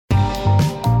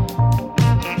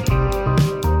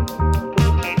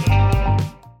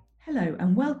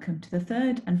welcome to the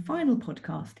third and final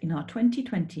podcast in our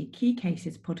 2020 Key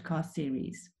Cases podcast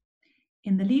series.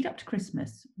 In the lead up to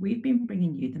Christmas, we've been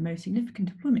bringing you the most significant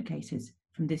employment cases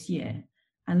from this year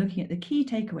and looking at the key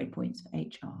takeaway points for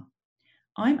HR.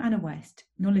 I'm Anna West,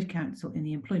 Knowledge Counsel in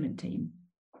the Employment Team.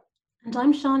 And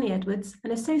I'm Shani Edwards,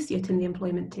 an Associate in the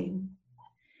Employment Team.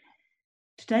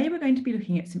 Today we're going to be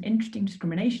looking at some interesting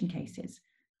discrimination cases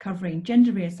covering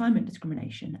gender reassignment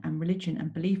discrimination and religion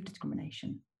and belief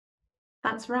discrimination.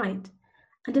 That's right.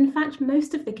 And in fact,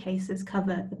 most of the cases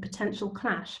cover the potential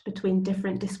clash between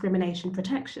different discrimination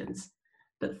protections.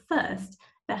 But first,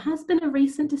 there has been a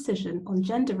recent decision on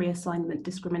gender reassignment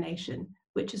discrimination,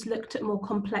 which has looked at more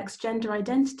complex gender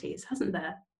identities, hasn't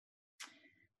there?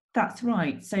 That's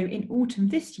right. So in autumn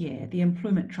this year, the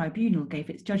Employment Tribunal gave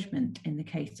its judgment in the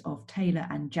case of Taylor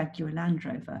and Jaguar Land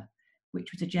Rover,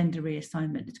 which was a gender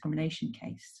reassignment discrimination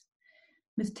case.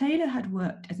 Ms. Taylor had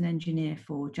worked as an engineer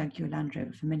for Jaguar Land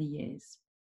Rover for many years.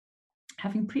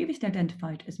 Having previously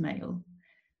identified as male,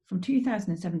 from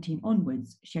 2017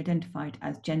 onwards, she identified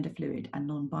as gender fluid and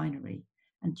non-binary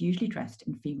and usually dressed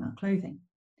in female clothing.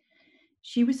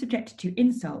 She was subjected to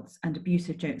insults and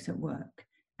abusive jokes at work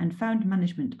and found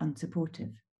management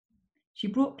unsupportive. She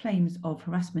brought claims of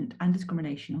harassment and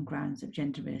discrimination on grounds of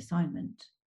gender reassignment.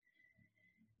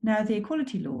 Now, the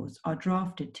equality laws are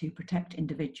drafted to protect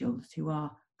individuals who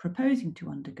are proposing to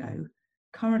undergo,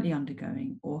 currently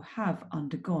undergoing, or have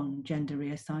undergone gender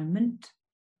reassignment.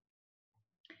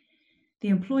 The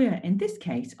employer in this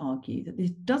case argued that this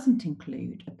doesn't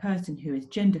include a person who is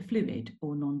gender fluid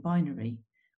or non-binary,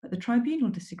 but the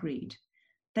tribunal disagreed.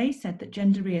 They said that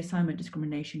gender reassignment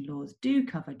discrimination laws do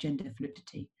cover gender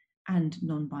fluidity and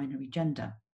non-binary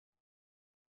gender.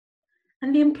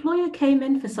 And the employer came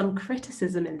in for some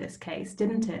criticism in this case,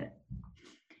 didn't it?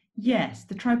 Yes,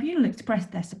 the tribunal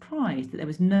expressed their surprise that there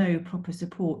was no proper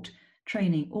support,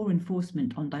 training or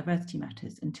enforcement on diversity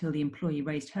matters until the employee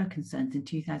raised her concerns in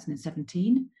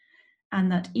 2017,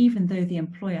 and that even though the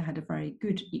employer had a very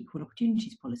good equal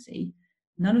opportunities policy,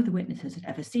 none of the witnesses had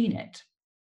ever seen it.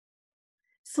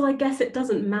 So I guess it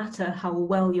doesn't matter how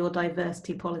well your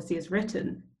diversity policy is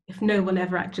written if no one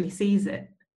ever actually sees it.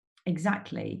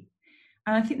 Exactly.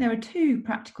 And I think there are two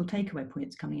practical takeaway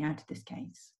points coming out of this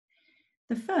case.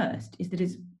 The first is that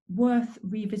it's worth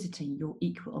revisiting your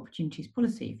equal opportunities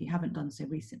policy if you haven't done so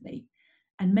recently,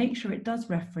 and make sure it does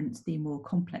reference the more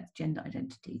complex gender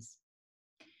identities.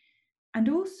 And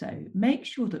also make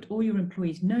sure that all your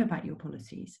employees know about your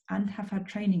policies and have had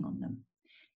training on them.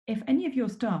 If any of your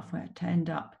staff were to end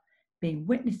up being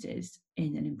witnesses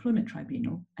in an employment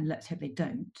tribunal, and let's hope they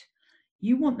don't,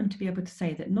 you want them to be able to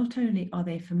say that not only are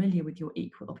they familiar with your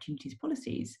equal opportunities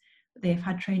policies, but they have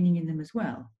had training in them as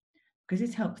well, because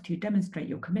this helps to demonstrate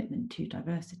your commitment to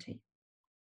diversity.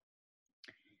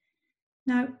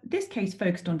 Now, this case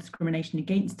focused on discrimination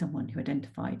against someone who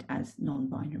identified as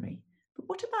non-binary, but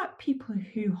what about people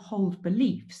who hold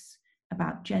beliefs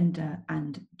about gender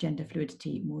and gender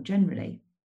fluidity more generally?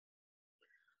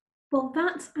 Well,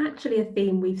 that's actually a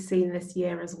theme we've seen this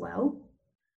year as well.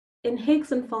 In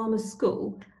Higgs and Farmer's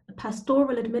School, a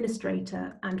pastoral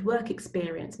administrator and work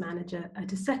experience manager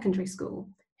at a secondary school,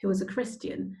 who was a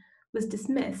Christian, was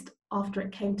dismissed after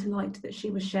it came to light that she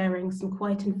was sharing some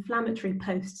quite inflammatory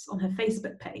posts on her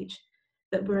Facebook page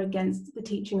that were against the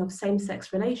teaching of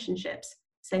same-sex relationships,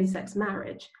 same-sex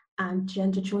marriage, and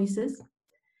gender choices.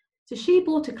 So she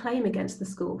brought a claim against the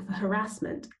school for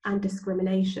harassment and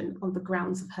discrimination on the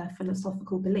grounds of her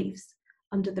philosophical beliefs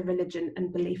under the religion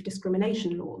and belief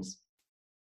discrimination laws.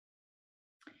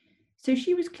 So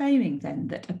she was claiming then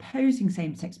that opposing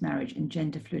same-sex marriage and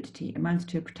gender fluidity amounts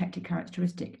to a protected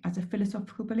characteristic as a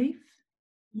philosophical belief?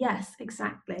 Yes,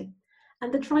 exactly.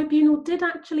 And the tribunal did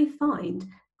actually find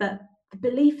that the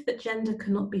belief that gender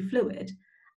cannot be fluid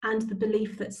and the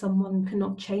belief that someone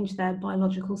cannot change their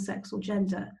biological sex or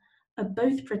gender are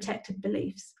both protected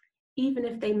beliefs, even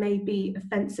if they may be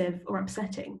offensive or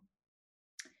upsetting.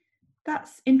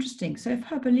 That's interesting. So if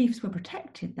her beliefs were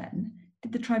protected then,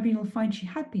 did the tribunal find she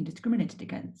had been discriminated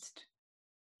against?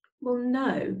 Well,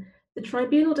 no. The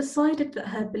tribunal decided that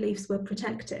her beliefs were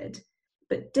protected,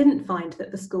 but didn't find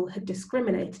that the school had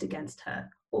discriminated against her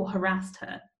or harassed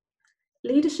her.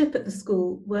 Leadership at the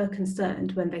school were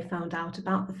concerned when they found out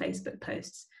about the Facebook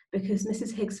posts because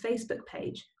Mrs. Higgs' Facebook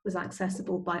page was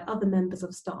accessible by other members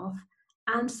of staff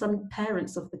and some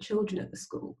parents of the children at the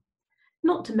school.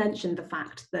 Not to mention the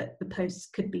fact that the posts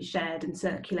could be shared and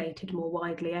circulated more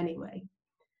widely anyway.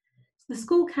 So the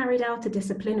school carried out a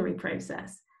disciplinary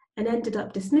process and ended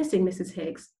up dismissing Mrs.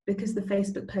 Higgs because the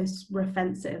Facebook posts were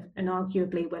offensive and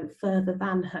arguably went further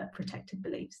than her protected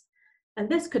beliefs, And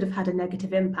this could have had a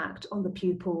negative impact on the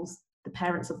pupils, the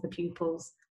parents of the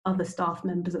pupils, other staff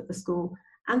members at the school,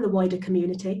 and the wider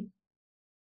community.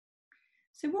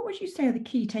 So what would you say are the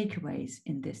key takeaways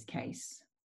in this case?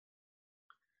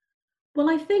 Well,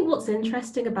 I think what's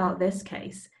interesting about this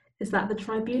case is that the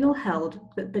tribunal held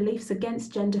that beliefs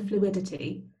against gender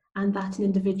fluidity and that an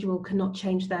individual cannot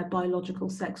change their biological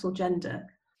sex or gender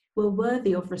were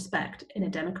worthy of respect in a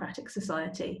democratic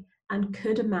society and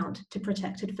could amount to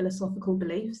protected philosophical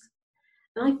beliefs.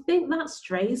 And I think that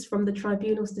strays from the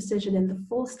tribunal's decision in the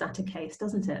Forstater case,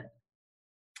 doesn't it?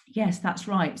 Yes, that's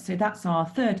right. So that's our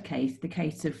third case, the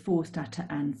case of Forstater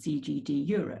and CGD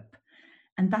Europe.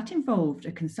 And that involved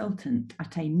a consultant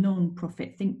at a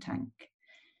non-profit think tank.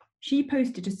 She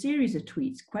posted a series of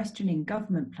tweets questioning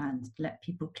government plans to let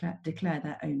people declare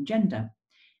their own gender.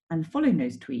 And following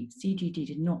those tweets, CGD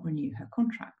did not renew her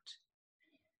contract.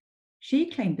 She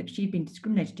claimed that she'd been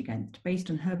discriminated against based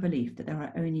on her belief that there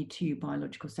are only two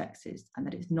biological sexes and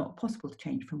that it's not possible to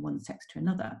change from one sex to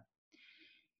another.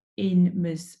 In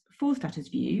Ms. Forstater's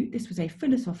view, this was a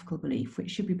philosophical belief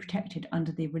which should be protected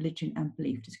under the religion and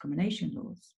belief discrimination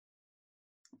laws.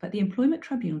 But the Employment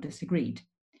Tribunal disagreed.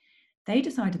 They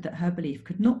decided that her belief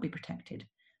could not be protected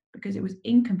because it was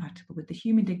incompatible with the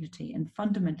human dignity and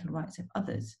fundamental rights of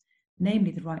others,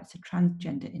 namely the rights of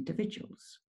transgender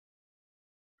individuals.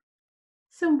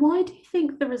 So why do you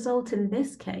think the result in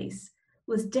this case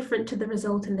was different to the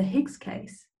result in the Higgs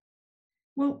case?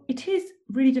 Well, it is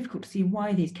really difficult to see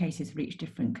why these cases reach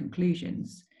different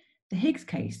conclusions. The Higgs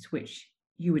case, which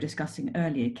you were discussing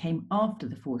earlier, came after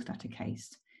the Forstater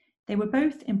case. They were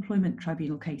both employment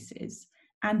tribunal cases,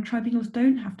 and tribunals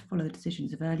don't have to follow the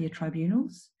decisions of earlier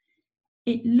tribunals.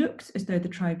 It looks as though the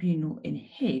tribunal in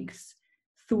Higgs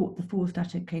thought the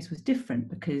Forstater case was different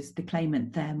because the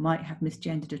claimant there might have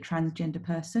misgendered a transgender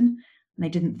person, and they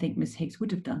didn't think Ms. Higgs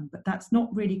would have done, but that's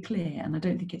not really clear, and I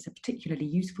don't think it's a particularly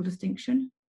useful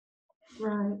distinction.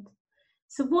 Right.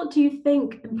 So what do you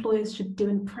think employers should do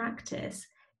in practice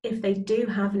if they do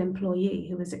have an employee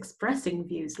who is expressing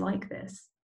views like this?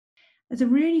 There's a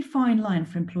really fine line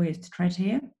for employers to tread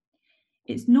here.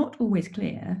 It's not always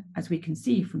clear, as we can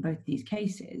see from both these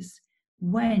cases,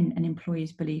 when an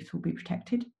employee's beliefs will be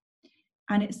protected,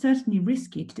 and it's certainly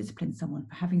risky to discipline someone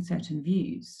for having certain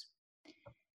views.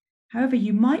 However,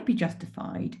 you might be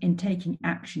justified in taking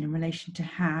action in relation to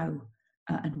how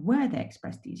and where they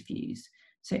express these views.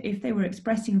 So if they were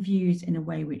expressing views in a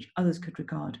way which others could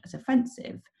regard as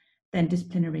offensive, then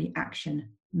disciplinary action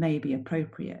may be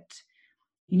appropriate.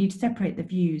 You need to separate the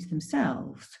views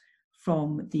themselves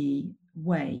from the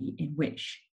way in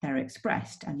which they're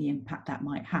expressed and the impact that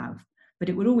might have, but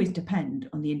it will always depend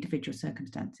on the individual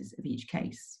circumstances of each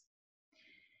case.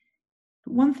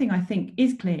 But one thing I think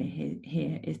is clear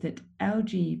here is that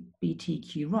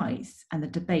LGBTQ rights and the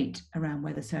debate around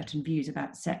whether certain views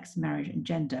about sex, marriage and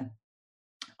gender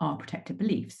are protected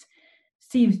beliefs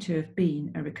seems to have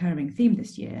been a recurring theme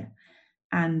this year,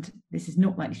 and this is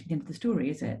not likely to be the end of the story,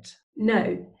 is it?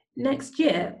 No. Next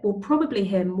year, we'll probably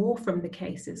hear more from the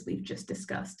cases we've just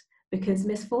discussed because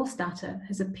Ms. Forstater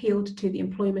has appealed to the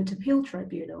Employment Appeal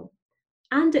Tribunal,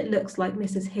 and it looks like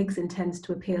Mrs. Higgs intends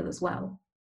to appeal as well.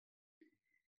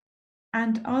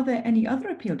 And are there any other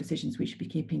appeal decisions we should be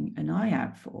keeping an eye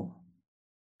out for?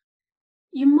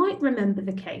 You might remember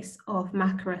the case of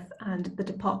Makareth and the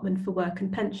Department for Work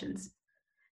and Pensions.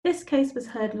 This case was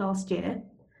heard last year,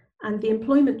 and the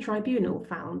Employment Tribunal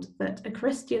found that a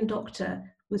Christian doctor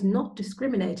was not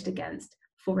discriminated against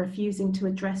for refusing to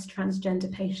address transgender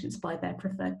patients by their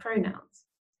preferred pronouns.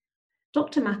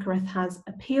 Dr. Makareth has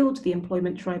appealed the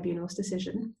Employment Tribunal's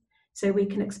decision, so we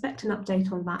can expect an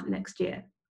update on that next year.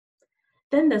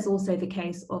 Then there's also the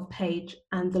case of Page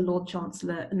and the Lord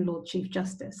Chancellor and Lord Chief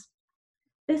Justice.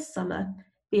 This summer,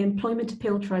 the Employment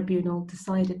Appeal Tribunal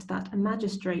decided that a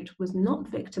magistrate was not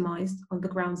victimised on the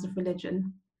grounds of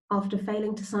religion after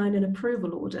failing to sign an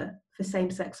approval order for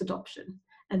same-sex adoption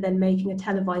and then making a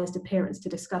televised appearance to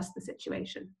discuss the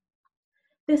situation.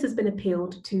 This has been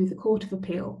appealed to the Court of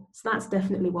Appeal, so that's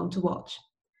definitely one to watch.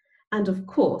 And of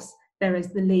course, there is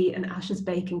the Lee and Ashes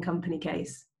Baking Company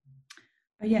case.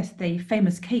 Oh yes, the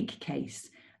famous cake case.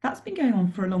 That's been going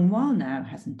on for a long while now,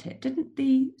 hasn't it? Didn't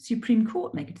the Supreme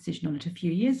Court make a decision on it a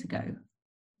few years ago?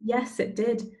 Yes, it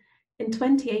did. In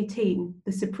 2018,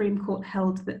 the Supreme Court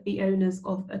held that the owners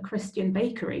of a Christian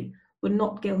bakery were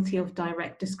not guilty of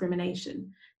direct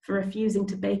discrimination for refusing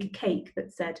to bake a cake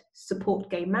that said "support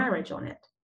gay marriage" on it.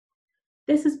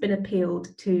 This has been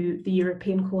appealed to the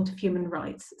European Court of Human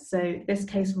Rights, so this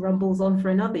case rumbles on for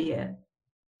another year.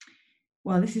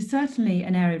 Well, this is certainly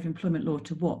an area of employment law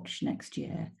to watch next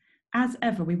year. As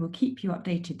ever, we will keep you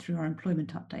updated through our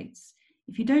employment updates.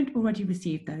 If you don't already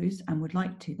receive those and would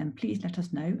like to, then please let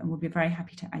us know and we'll be very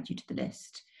happy to add you to the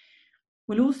list.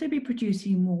 We'll also be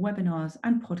producing more webinars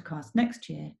and podcasts next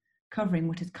year, covering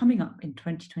what is coming up in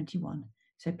 2021.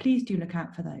 So please do look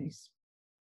out for those.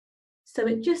 So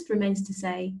it just remains to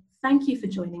say thank you for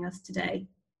joining us today.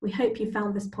 We hope you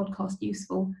found this podcast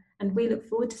useful and we look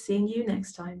forward to seeing you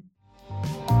next time.